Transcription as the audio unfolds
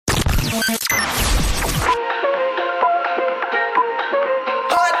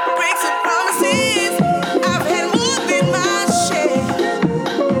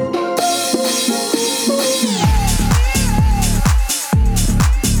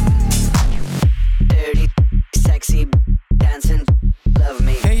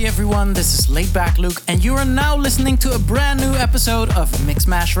This is Laidback Luke, and you are now listening to a brand new episode of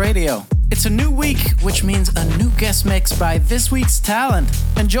Mixmash Radio. It's a new week, which means a new guest mix by this week's talent.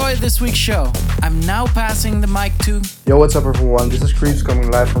 Enjoy this week's show. I'm now passing the mic to... Yo, what's up everyone? This is Creeps coming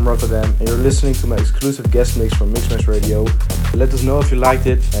live from Rotterdam, and you're listening to my exclusive guest mix from Mixmash Radio. Let us know if you liked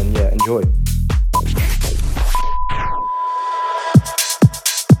it, and yeah, enjoy.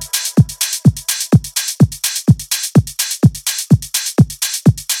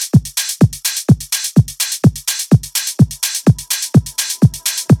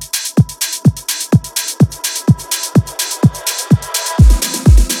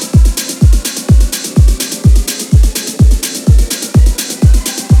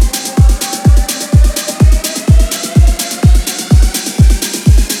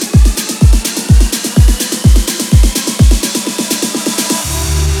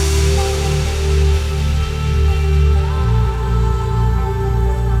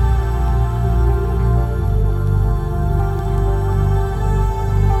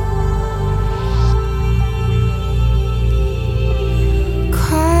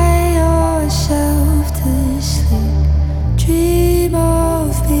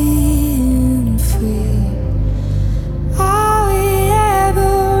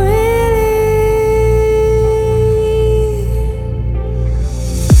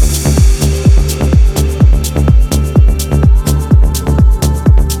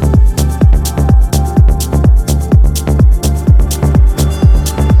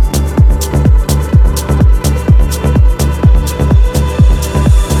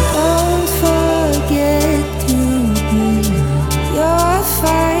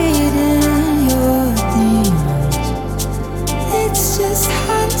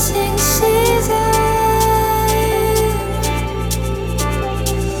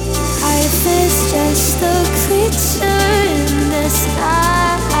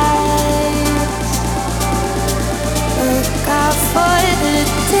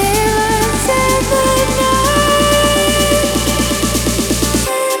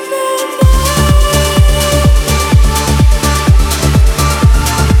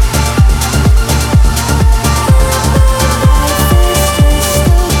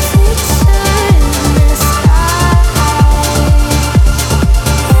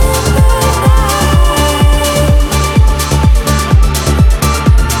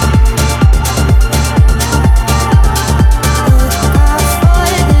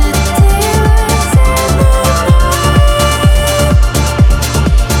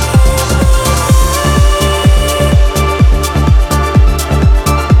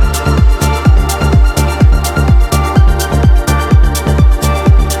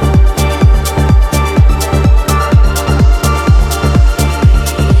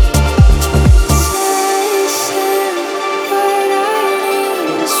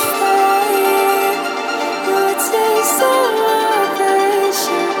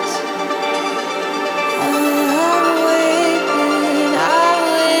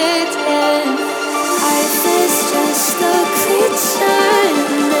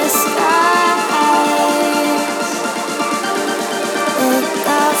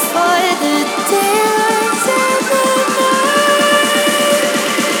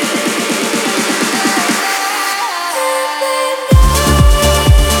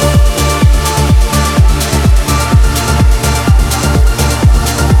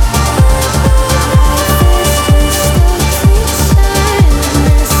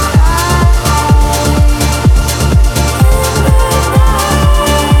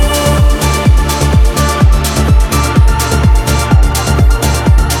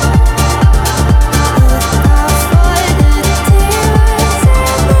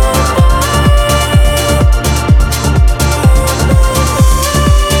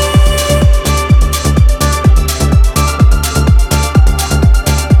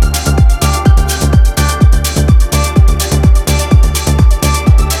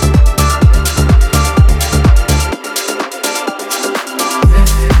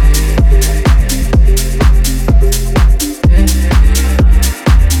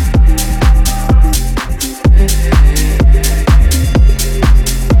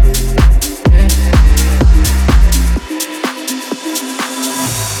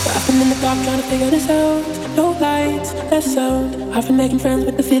 I've been making friends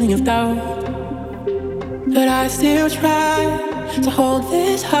with the feeling of doubt, but I still try to hold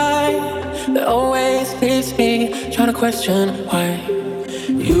this high. that always leaves me trying to question why.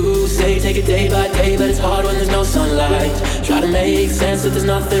 You say take it day by day, but it's hard when there's no sunlight. Try to make sense that there's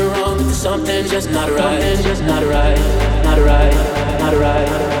nothing wrong, but there's something just not right. Something just not right. Not right. Not right.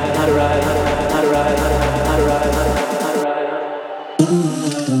 Not right. Not right. Not right. Not right.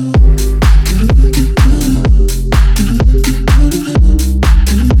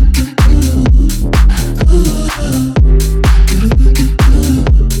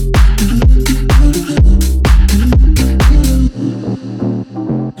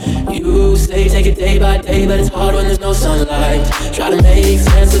 Day by day, but it's hard when there's no sunlight. Try to make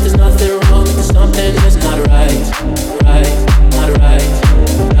sense that there's nothing wrong, but there's something just not right. Right, not right,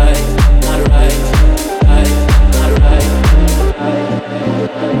 right, not right, right, not right, right.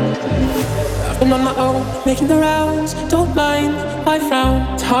 I've been on my own, making the rounds. Don't mind, I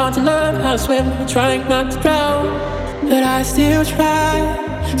frown. It's hard to learn how to swim, trying not to drown. But I still try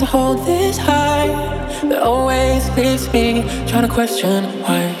to hold this high that always leaves me trying to question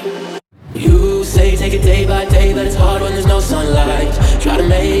why. You say take it day by day, but it's hard when there's no sunlight. Try to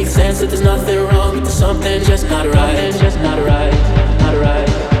make sense that there's nothing wrong, but there's something just not right. Something just not right. Not right.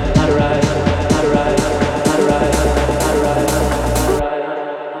 Not right. Not right. Not right. Not right. Not right. Not right.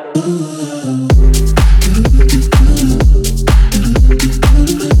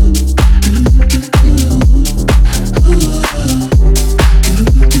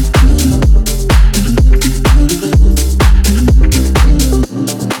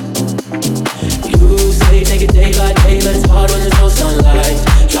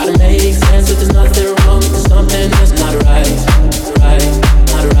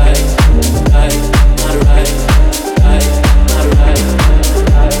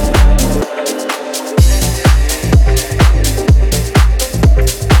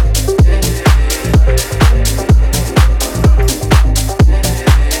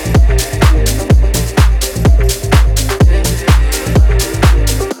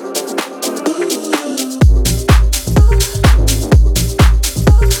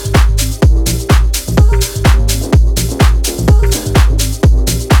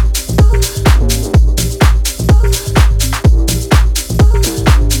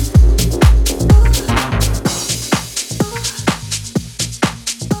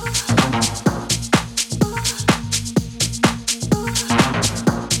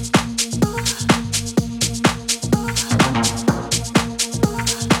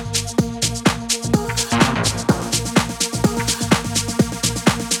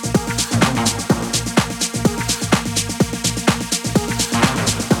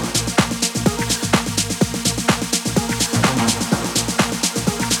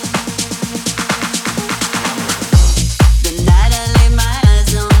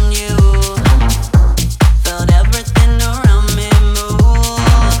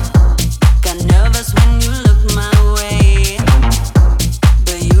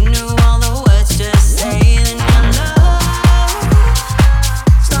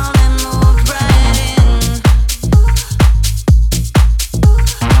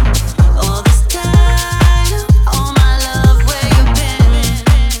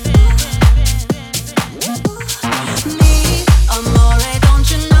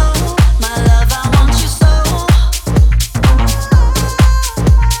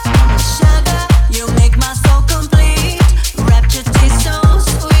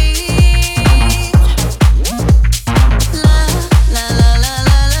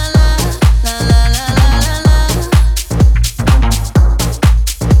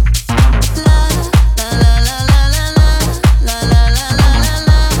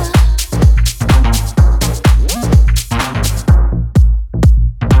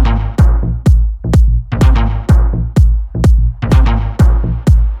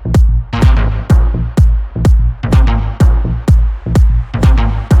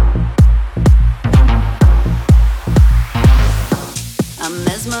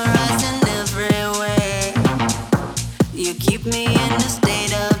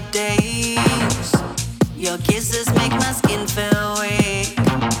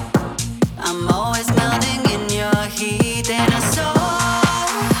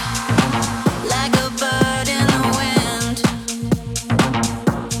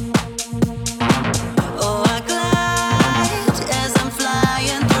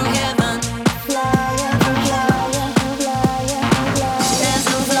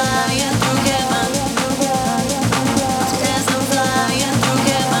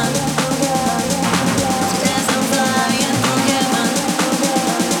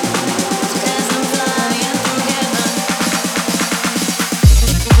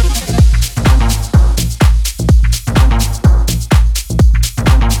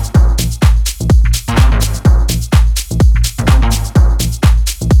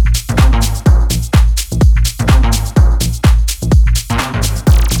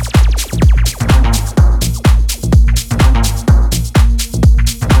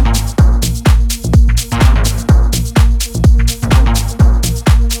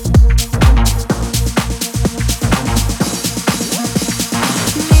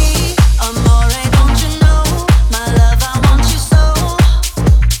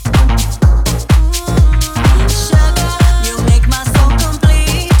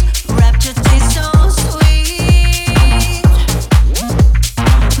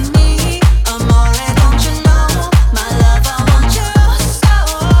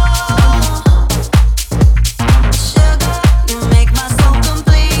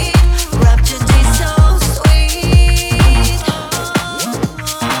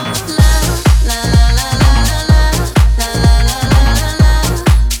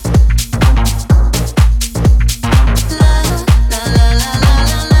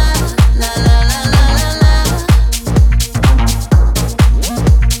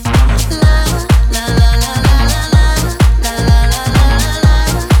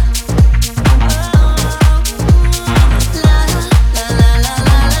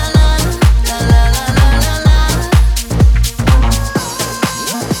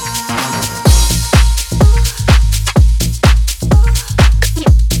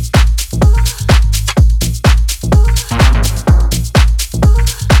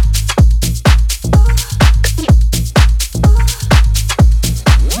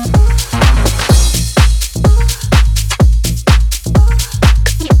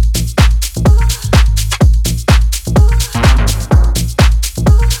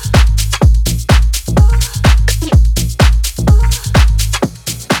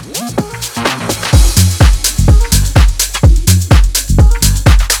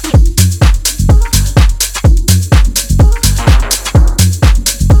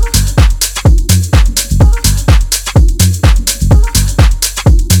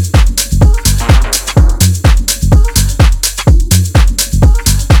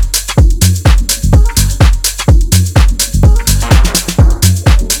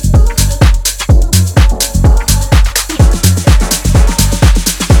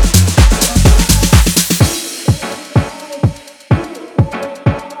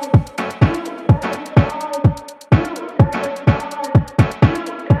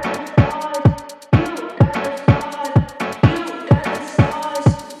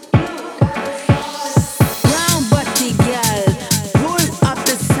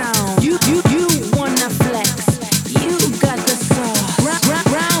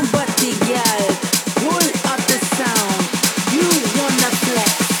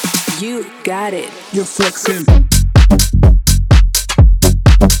 you're flexing.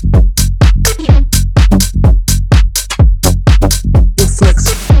 You're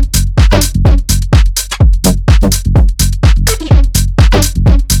flexing.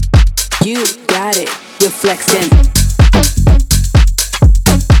 You got it, you're flexing.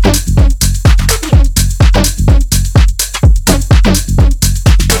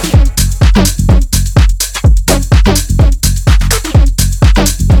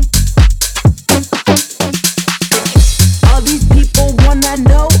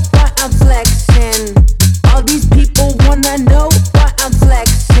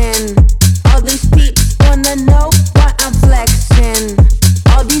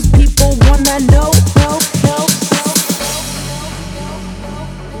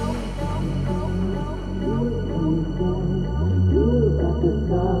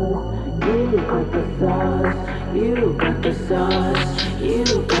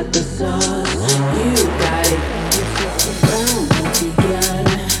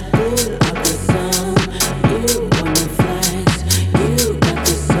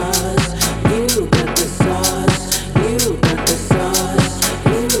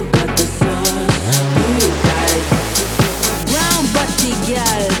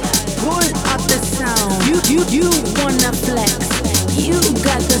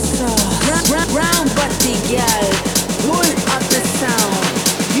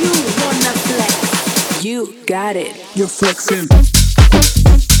 Got it. You're flexing.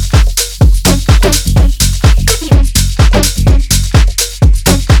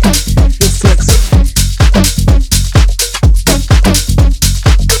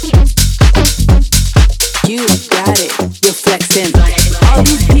 You got it. You're flexing. All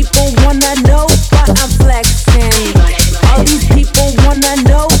these people wanna know why I'm flexing. All these people wanna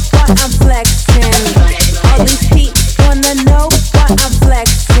know why I'm flexing. All these people wanna know why I'm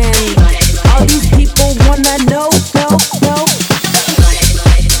flexing. All these people wanna know, no.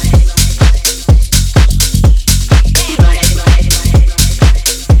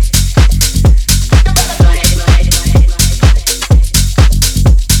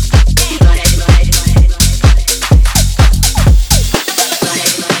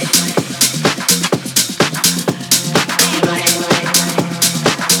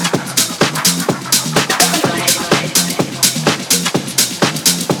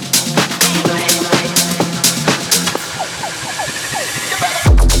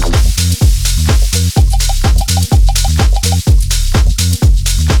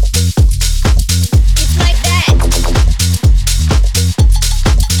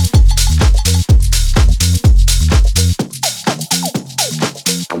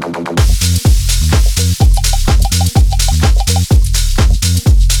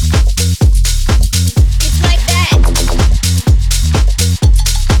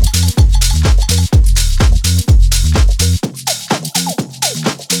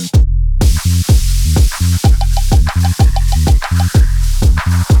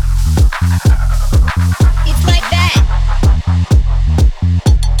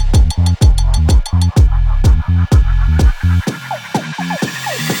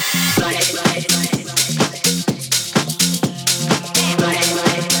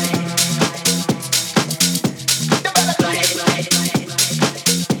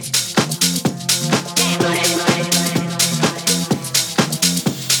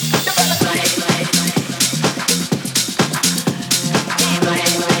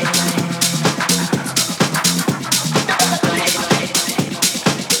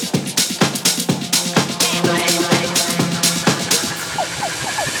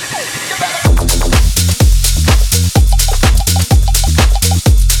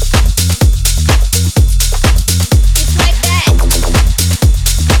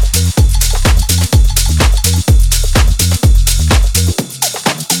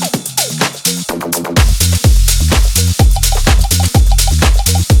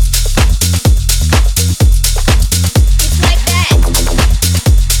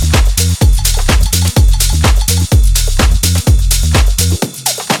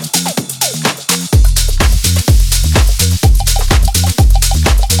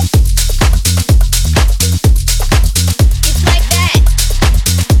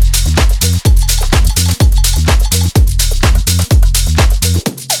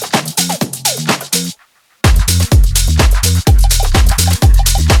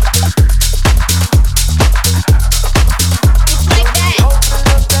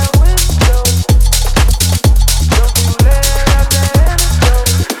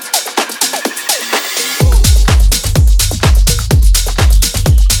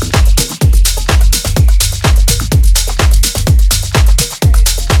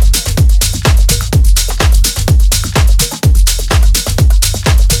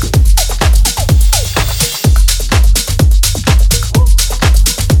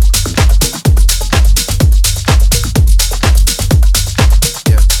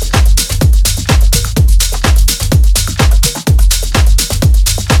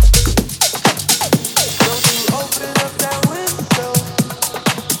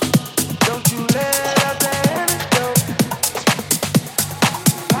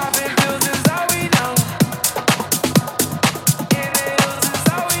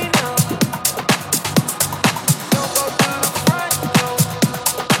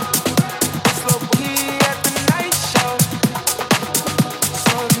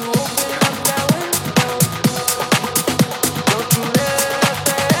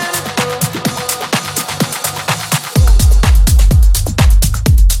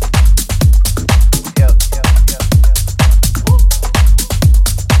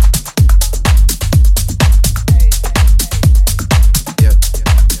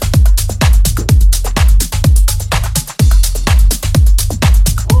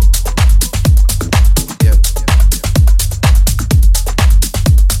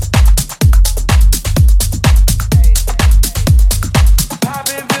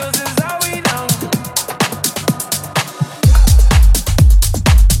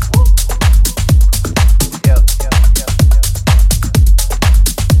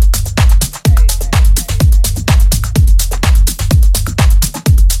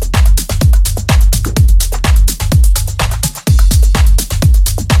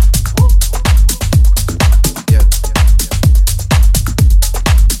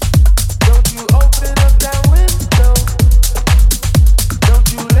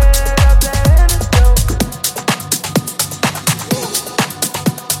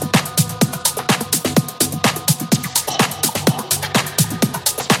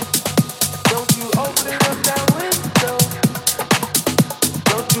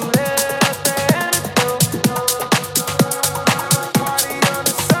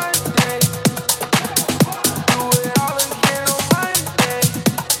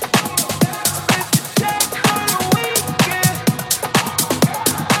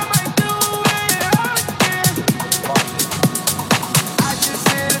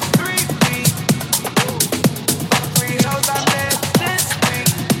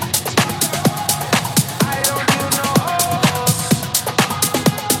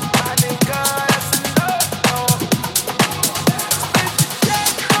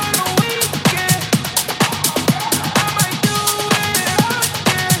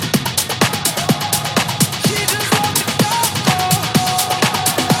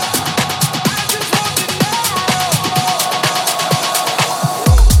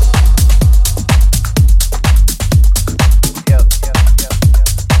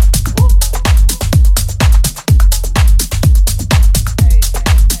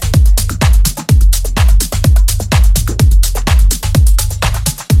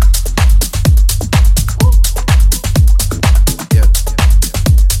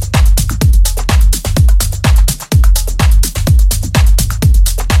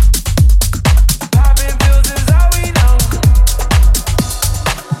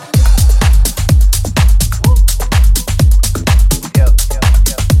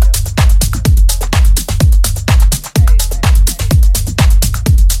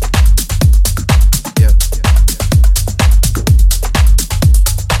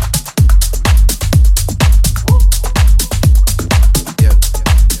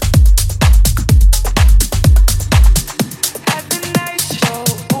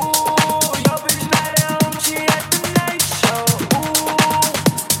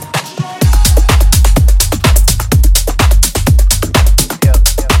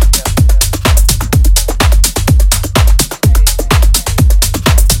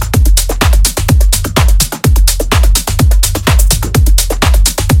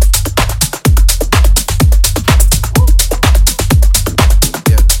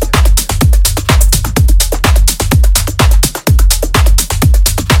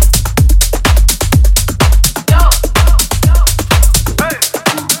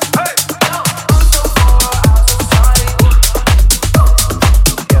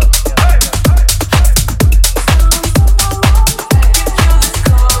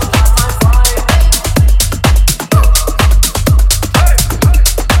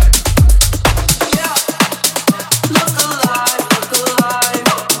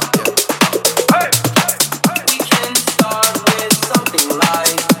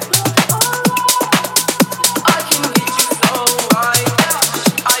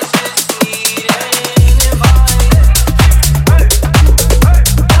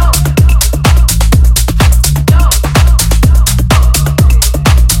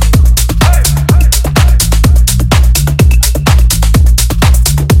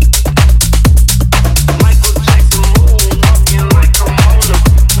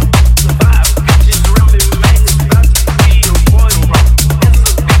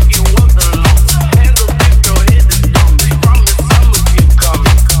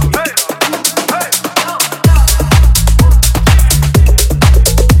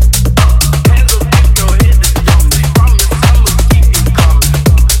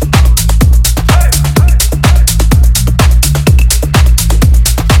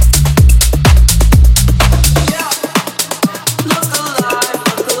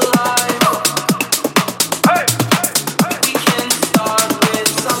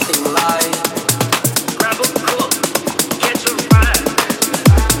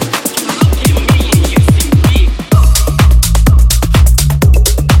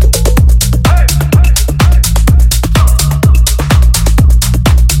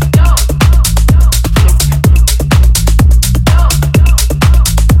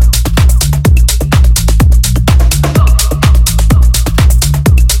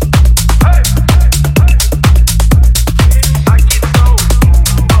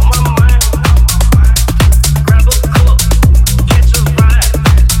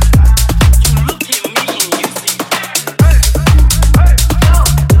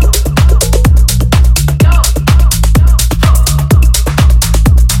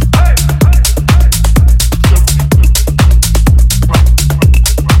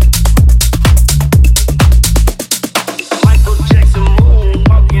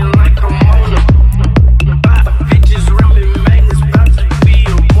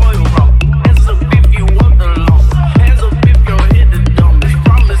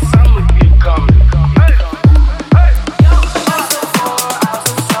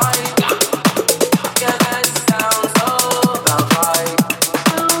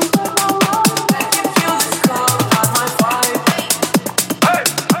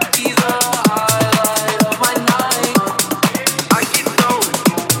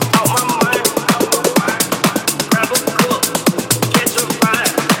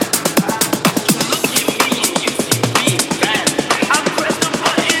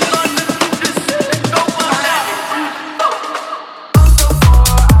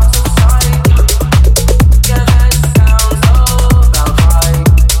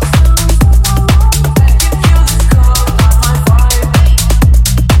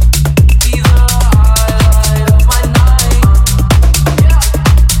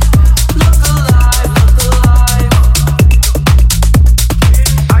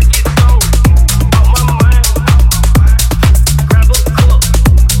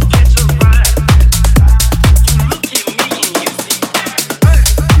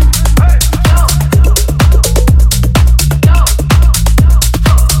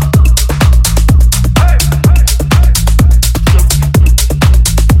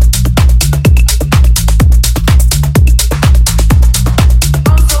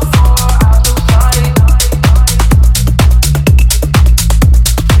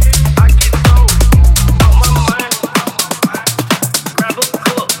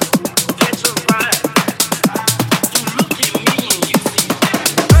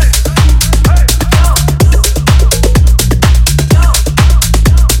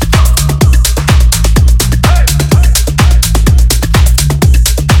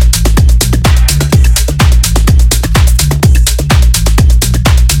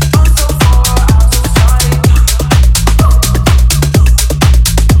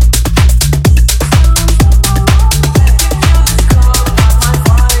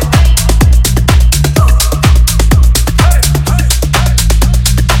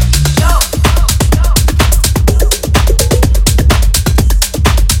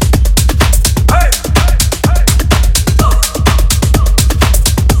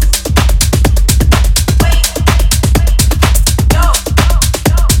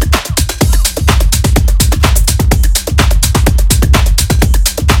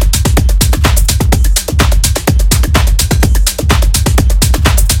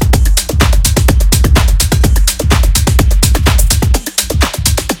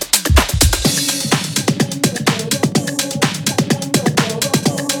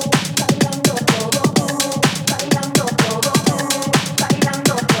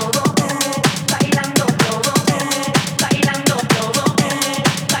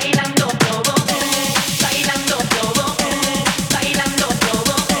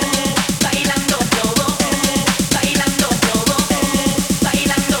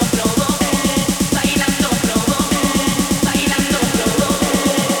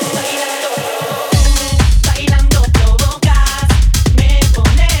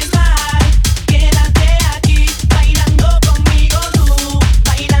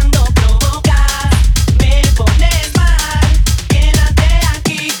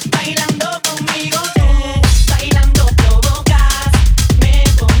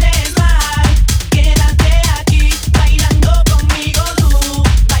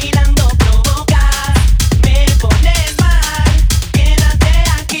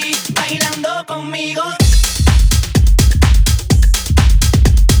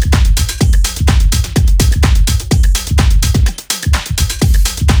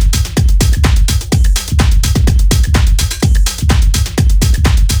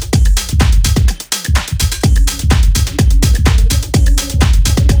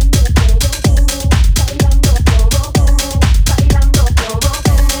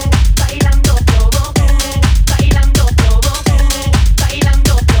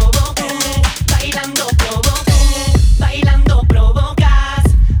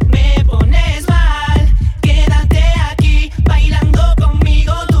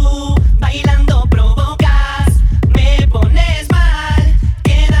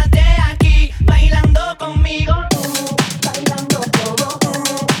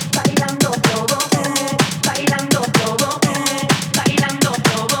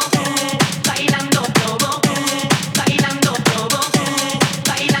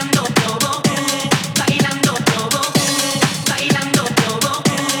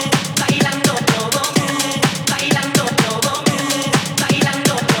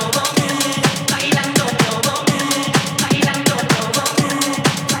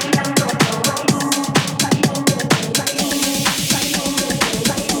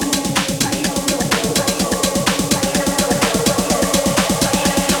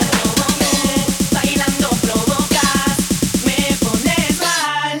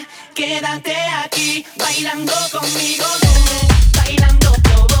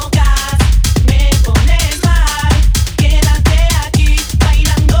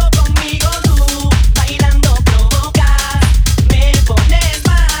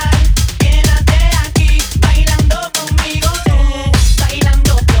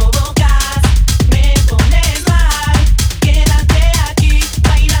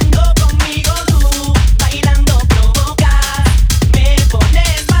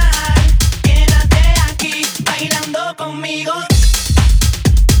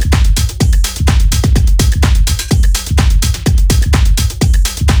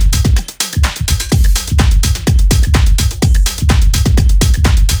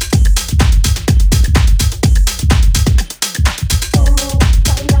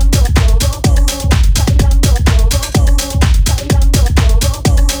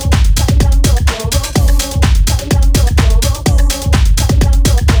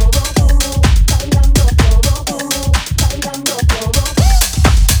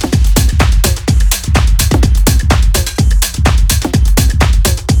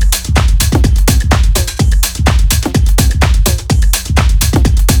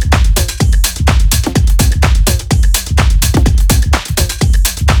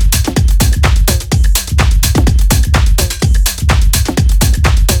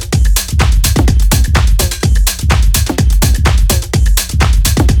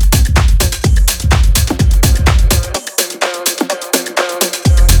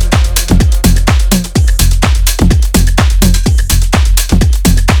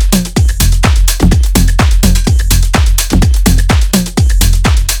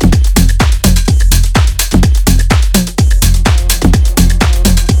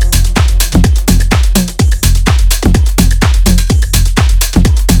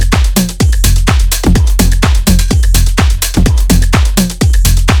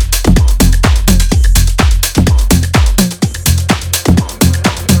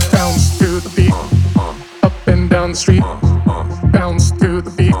 and down the street, bounce to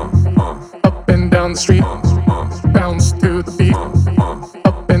the beat. Up and down the street, bounce to the beat.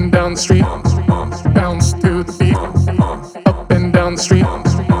 Up and down the street, bounce to the beat. Up and down the street,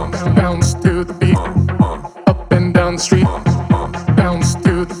 bounce to the beat. Up and down the street, bounce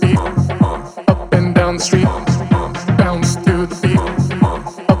to the beat. Up and down the street, bounce to the beat.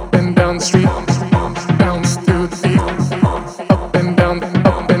 Up and down the street, bounce to the beat. Up and down,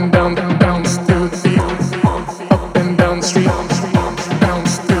 bounce to the beat. Up and down the street,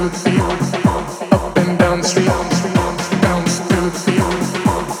 bounce to the beat. Up and down the street, bounce to the beat.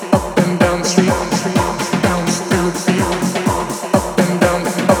 Up and down the street, bounce to the beat. Up and down,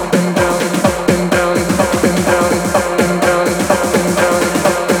 up and down, up and down, up and down, up and down, up and down, up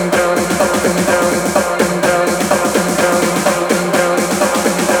and down, up and down, up and down, up and down, up and down,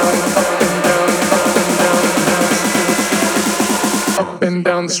 up and down, up and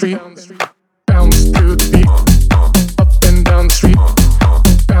down the street, bounce to the beat. Up and down the street,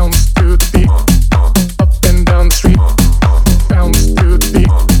 bounce to the beat. Up and down the street, bounce to the beat. Up and down the street, bounce to the beat.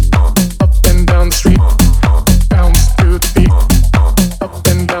 Up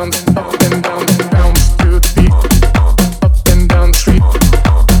and down, bounce to the beat. Up and down the street,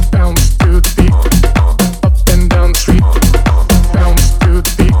 bounce to the beat. Up and down the street, bounce to the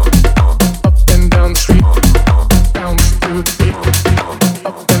beat. Up and down the street, bounce to the beat.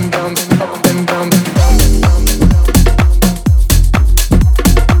 Up and down, up and down, bounce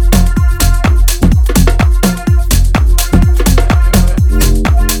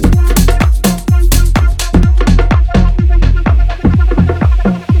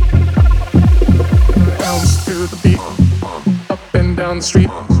to the beat. Up and down the street,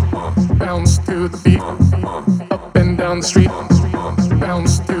 bounce to the beat. Up and down the street,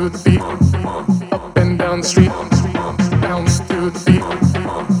 bounce to the beat. Up and down the street, bounce to the beat. Up and down the street, bounce to the beat.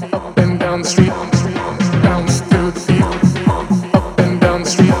 Up and down the street, bounce to the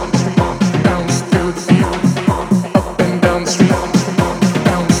beat. Up and down the street,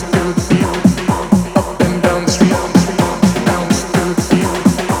 bounce to the beat. Up and down the street, bounce to the beat.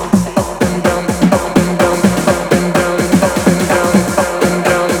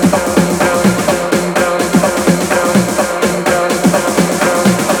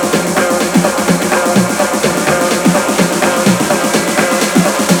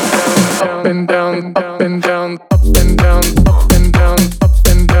 Up and down, up and down, up and down, up and down, up and down, up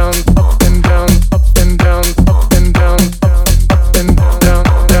and down, up and down, up and down, up and down, up and down, up and down, up and down,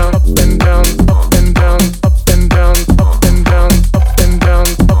 up and down, up and down, up and down, up and down, up and down, up and down, up and down, up and down, down, up and down, up and down, up and down, up and down, up and down,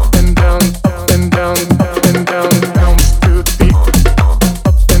 up and down, up and down, up and down, bounce to the beat.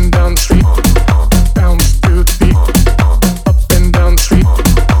 Up and down the street, bounce to the beat. Up and down the street,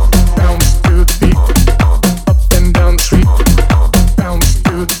 bounce to the beat. Up and down the street, bounce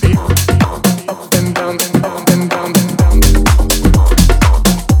to the beat. Up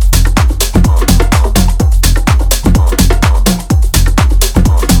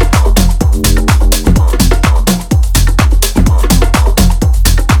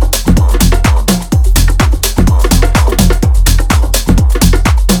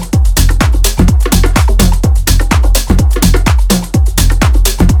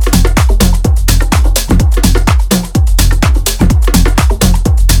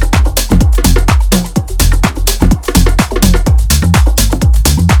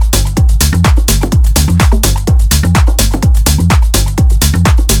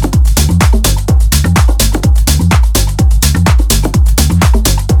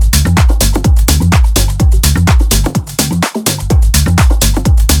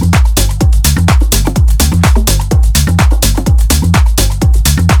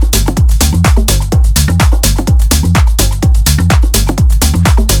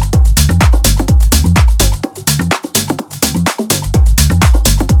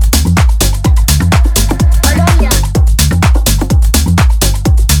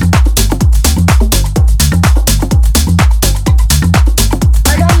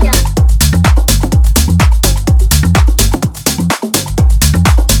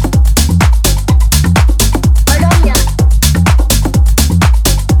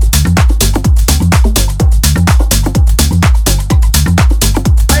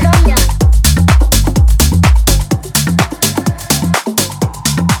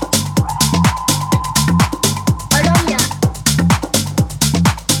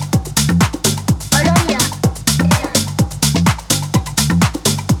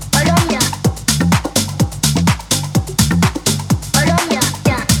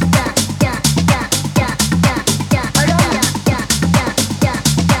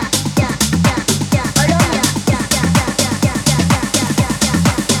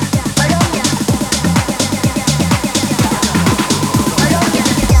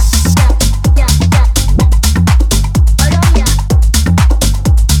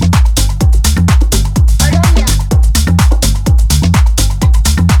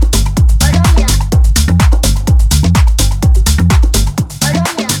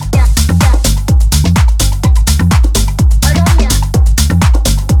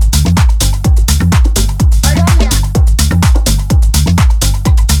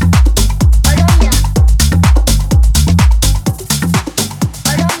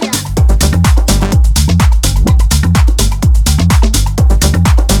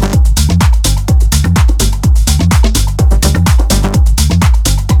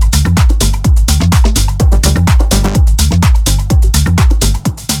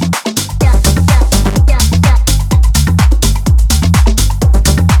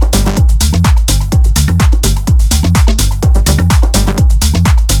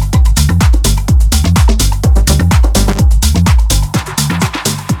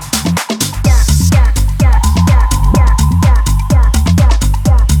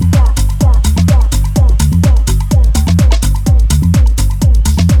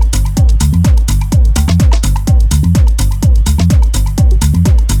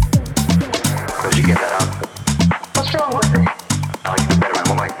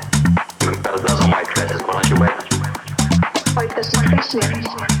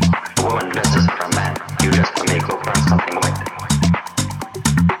A woman dresses for a man. You dress for me, go find something with it.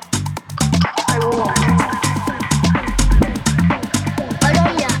 I won't.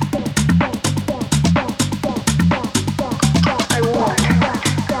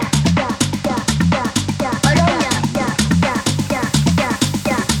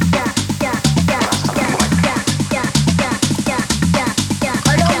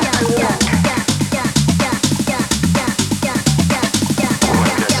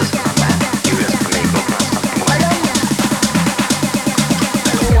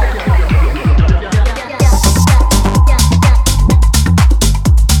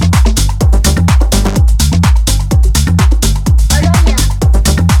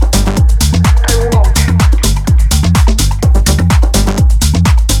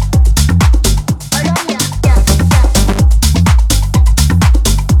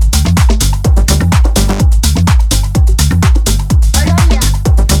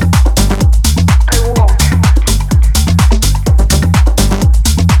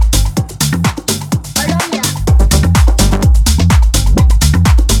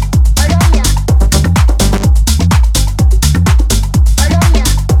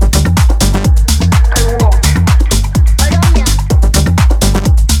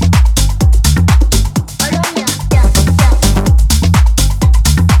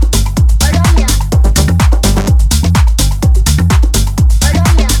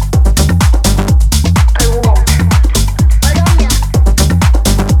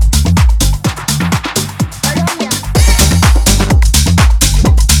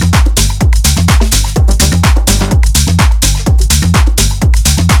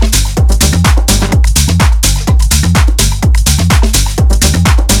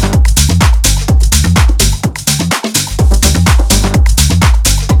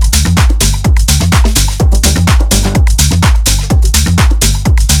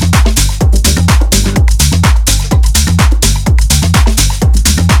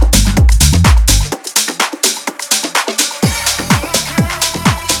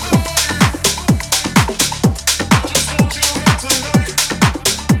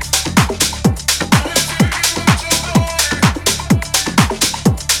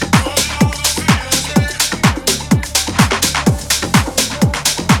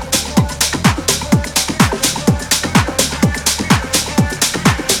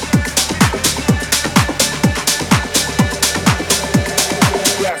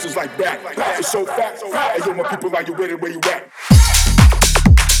 So fat, hey yo, my people, are you with it? Where you at?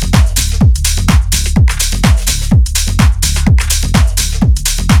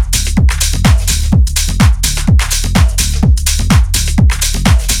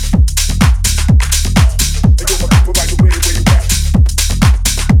 Like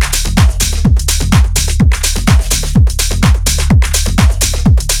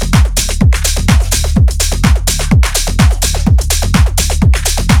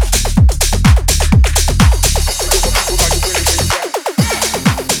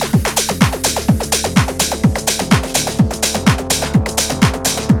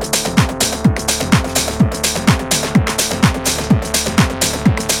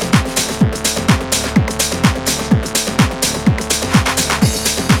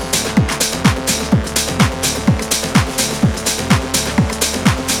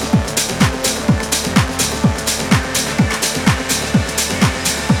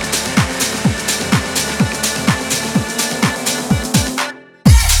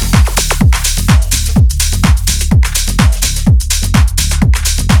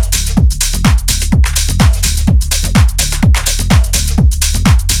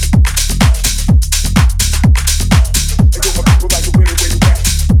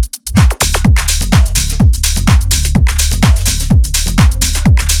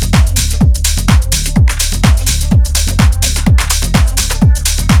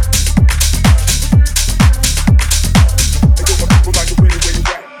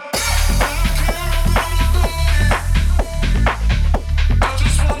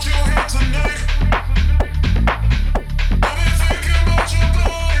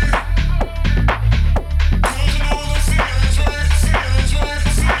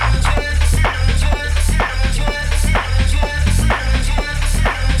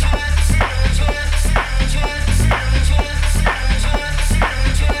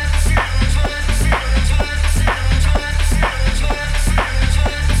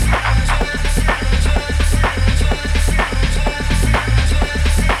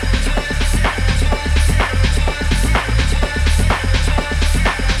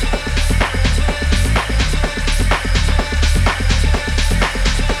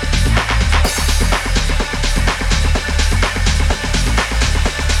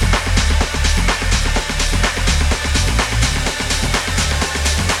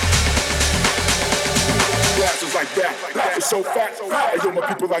so fat. Hey, yo, my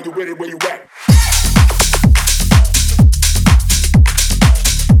people, are you with it? Where you at?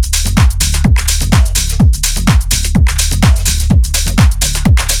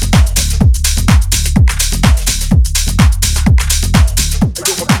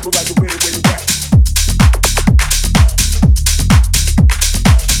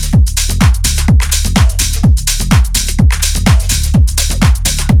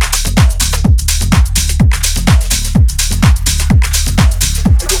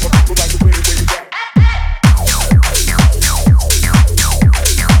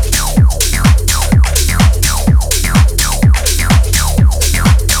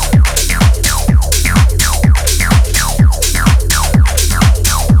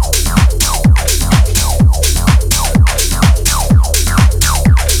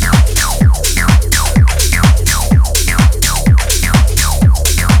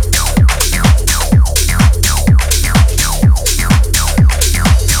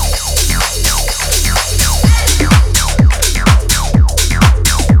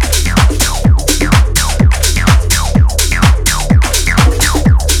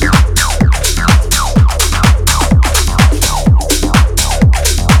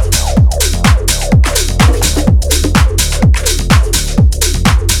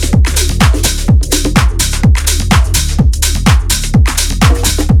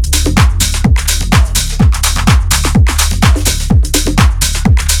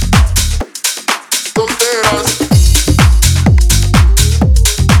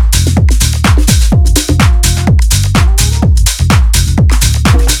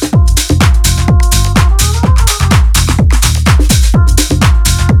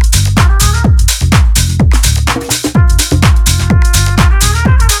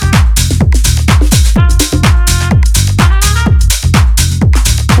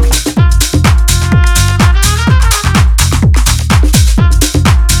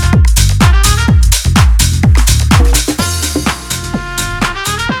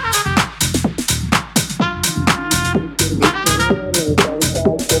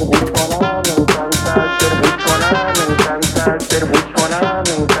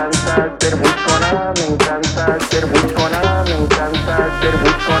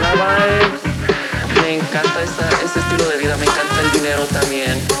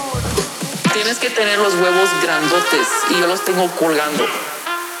 Colgando.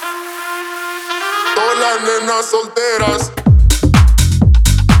 Todas las nenas solteras.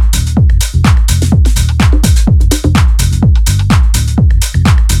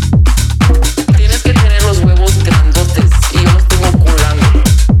 Tienes que tener los huevos grandotes y yo los tengo colgando.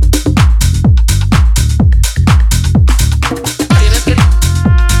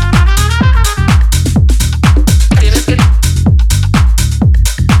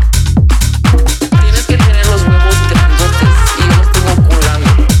 Tienes que tener los huevos grandotes y yo los tengo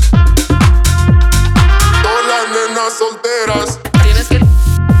colgando. Todas las nenas solteras.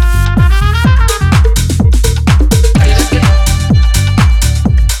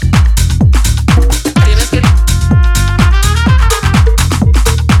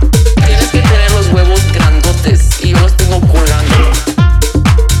 Tienes que tener los huevos grandotes y yo los tengo colgando.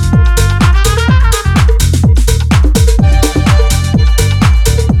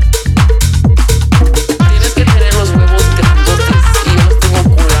 Tienes que tener los huevos grandotes y yo los tengo colgando.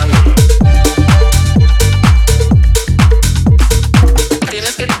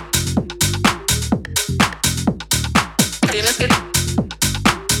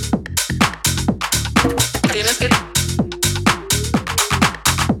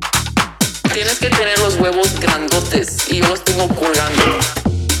 Tienes que tener los huevos grandotes y yo los tengo colgando.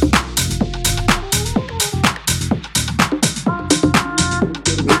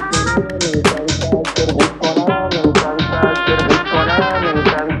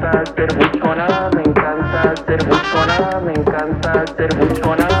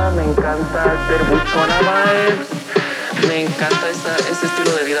 Me encanta ese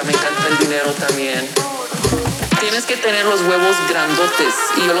estilo de vida, me encanta el dinero también. Tienes que tener los huevos grandotes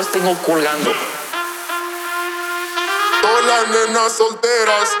y yo los tengo colgando. Todas las nenas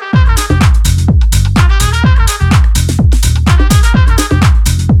solteras.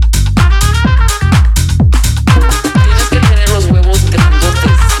 Tienes que tener los huevos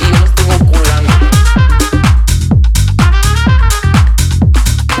grandotes y yo los tengo colgando.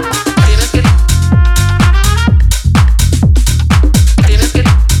 Tienes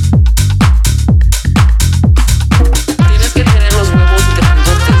que tener los huevos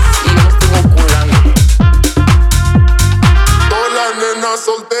grandotes y yo los tengo colgando. Todas las nenas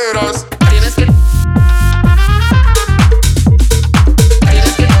solteras. Tienes que tener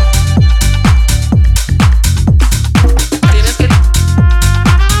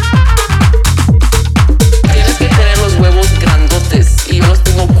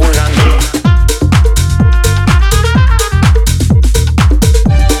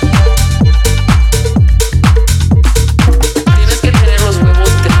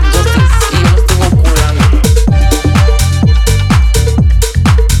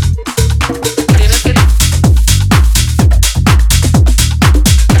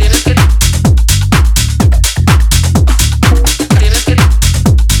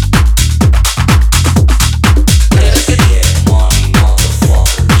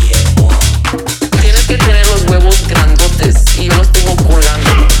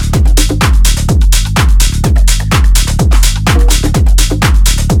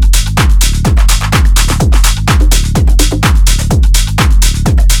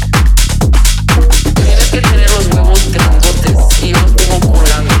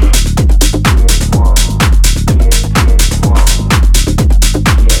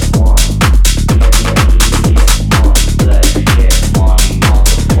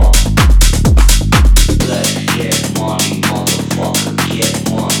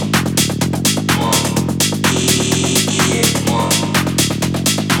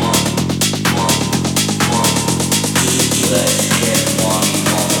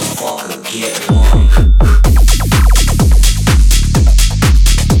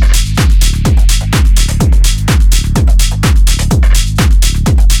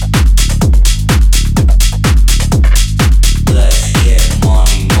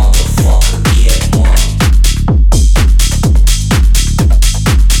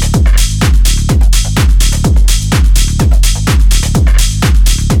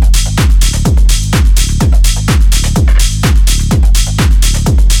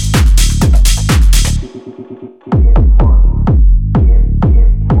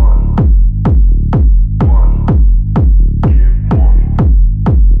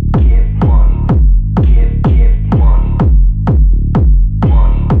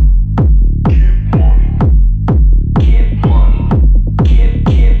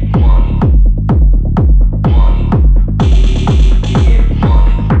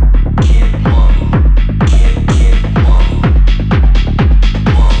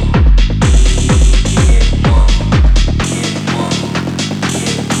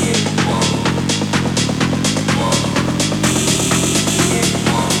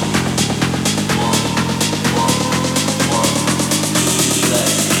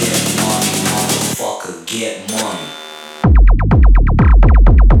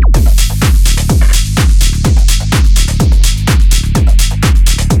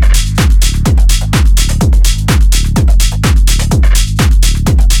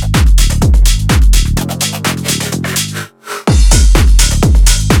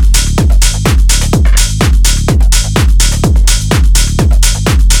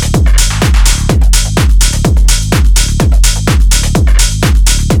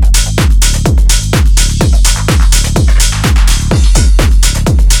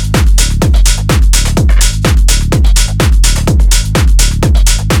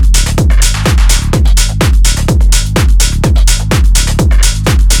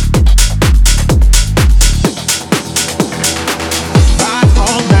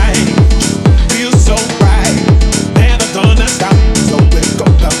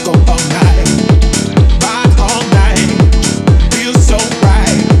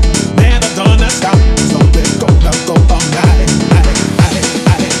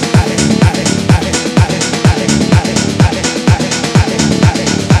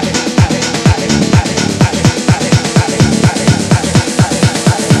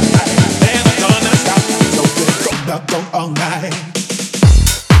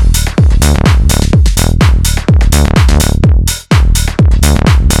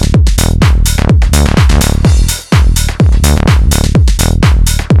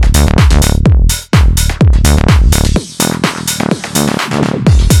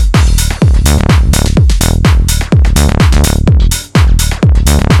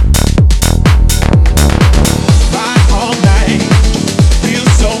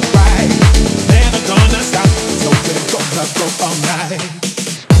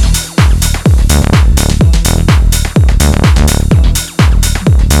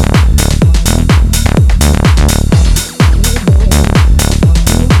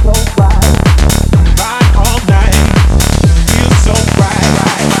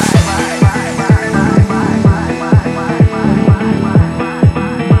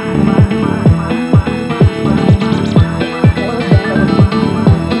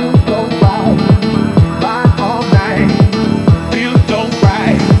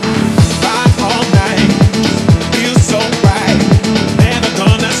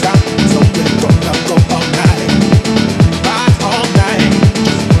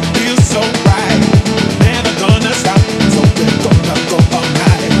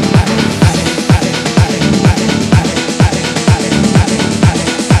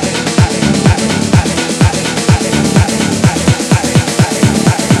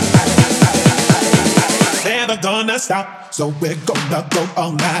stop, so we're gonna go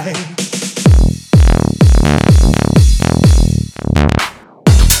all night.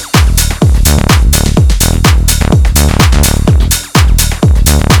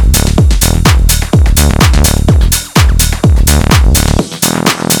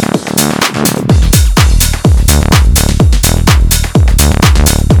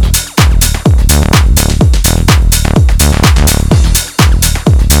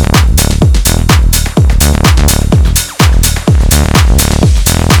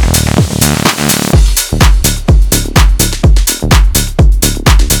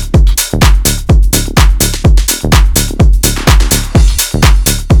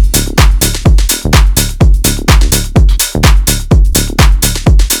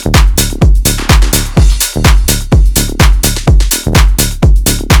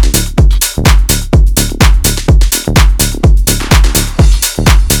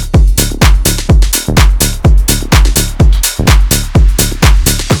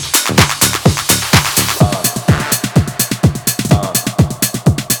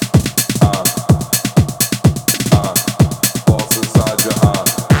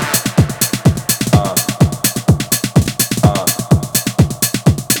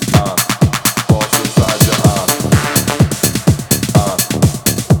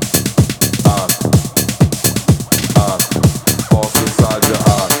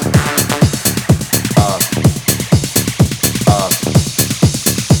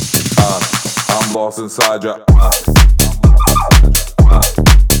 side drop.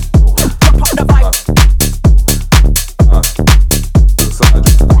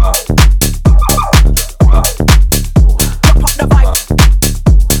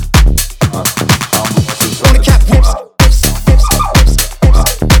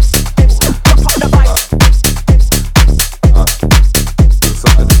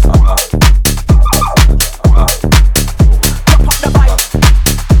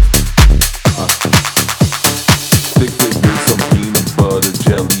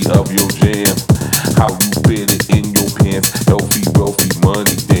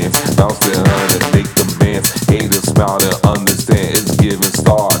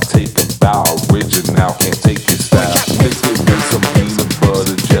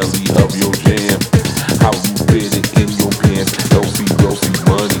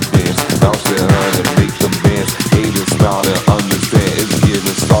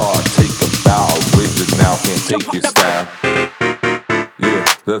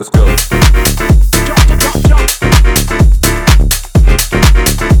 Let's go.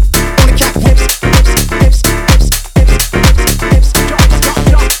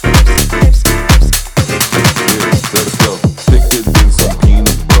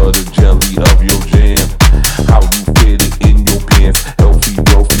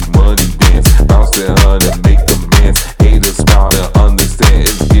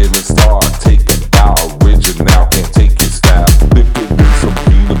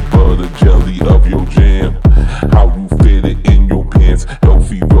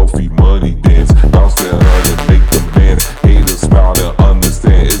 Healthy, wealthy, money.